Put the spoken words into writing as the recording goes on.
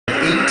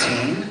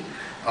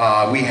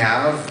We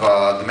have,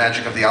 the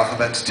magic of the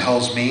alphabet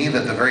tells me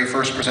that the very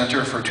first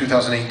presenter for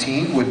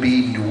 2018 would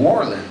be New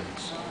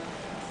Orleans.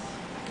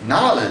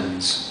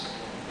 Nolans.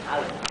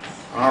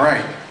 All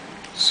right,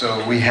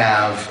 so we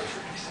have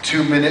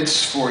 2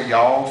 minutes for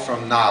y'all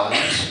from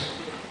Nolans.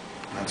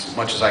 That's as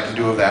much as I can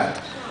do of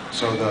that.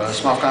 So the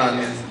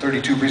SMOFCon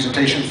 32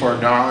 presentation for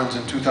New Orleans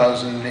in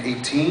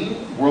 2018,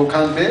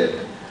 Worldcon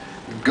bid,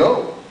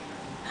 go.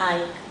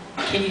 Hi,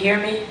 can you hear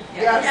me?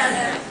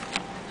 Yes.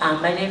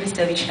 My name is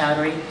Debbie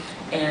Chowdhury,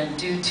 and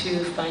due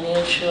to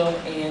financial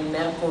and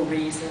medical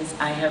reasons,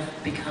 I have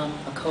become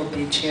a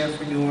co-bid chair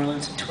for New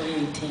Orleans in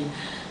 2018.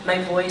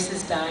 My voice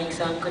is dying,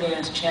 so I'm going to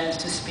ask Chaz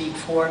to speak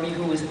for me,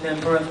 who is a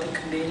member of the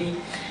committee.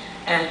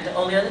 And the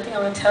only other thing I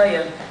want to tell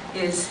you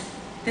is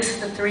this is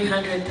the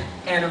 300th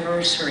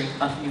anniversary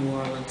of New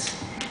Orleans.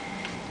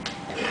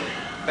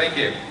 Thank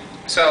you.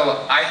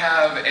 So I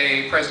have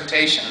a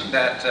presentation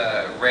that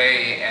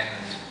Ray and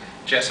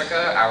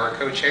Jessica, our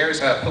co-chairs,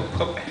 have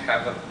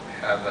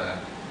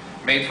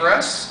made for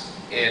us.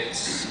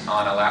 It's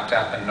on a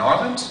laptop in New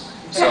Orleans.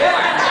 So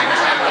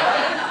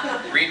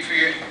I'm going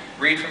to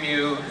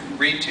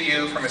read to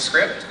you from a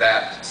script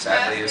that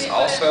sadly is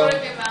also...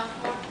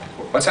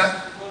 What's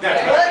that?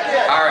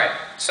 All right.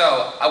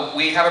 So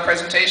we have a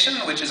presentation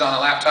which is on a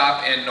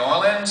laptop in New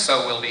Orleans,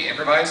 so we'll be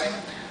improvising.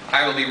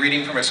 I will be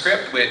reading from a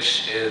script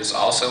which is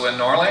also in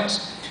New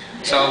Orleans.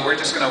 So we're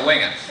just going to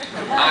wing it.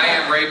 I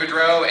am Ray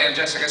Boudreau and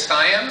Jessica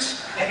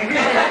Steins.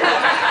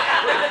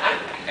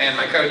 And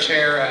my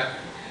co-chair,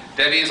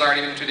 Debbie, has already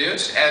been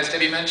introduced. As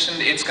Debbie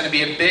mentioned, it's going to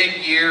be a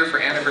big year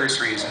for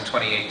anniversaries in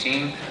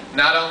 2018.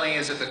 Not only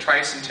is it the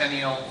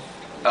tricentennial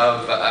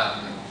of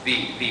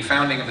the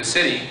founding of the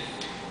city,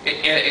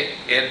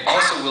 it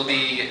also will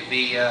be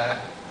the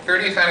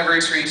 30th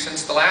anniversary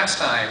since the last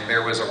time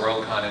there was a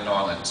Worldcon in New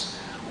Orleans.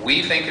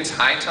 We think it's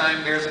high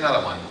time there's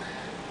another one.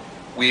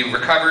 We've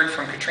recovered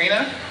from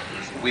Katrina.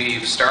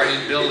 We've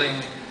started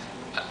building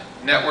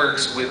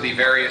networks with the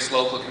various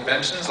local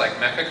conventions like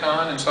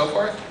MECACon and so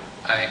forth,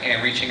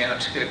 and reaching out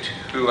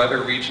to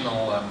other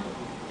regional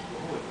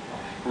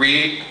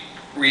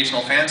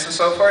regional fans and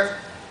so forth.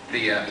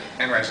 The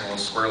handwriting's a little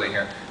swirly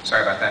here.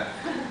 Sorry about that.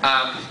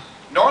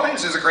 New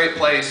Orleans is a great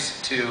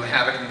place to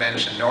have a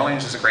convention. New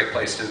Orleans is a great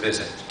place to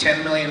visit.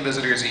 10 million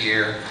visitors a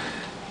year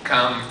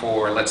come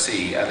for, let's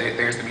see,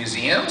 there's the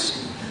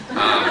museums.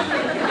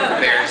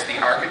 There's the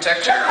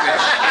architecture,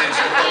 which is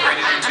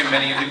incorporated into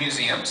many of the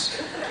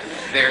museums.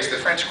 There's the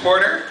French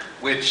Quarter,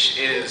 which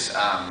is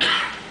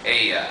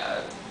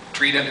a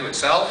treat unto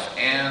itself.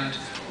 And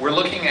we're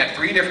looking at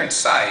 3 different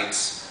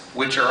sites,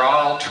 which are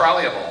all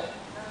trolleyable.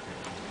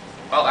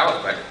 Well, that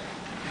was quick.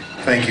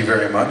 Thank you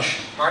very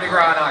much. Mardi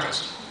Gras in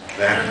August.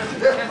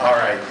 All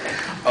right.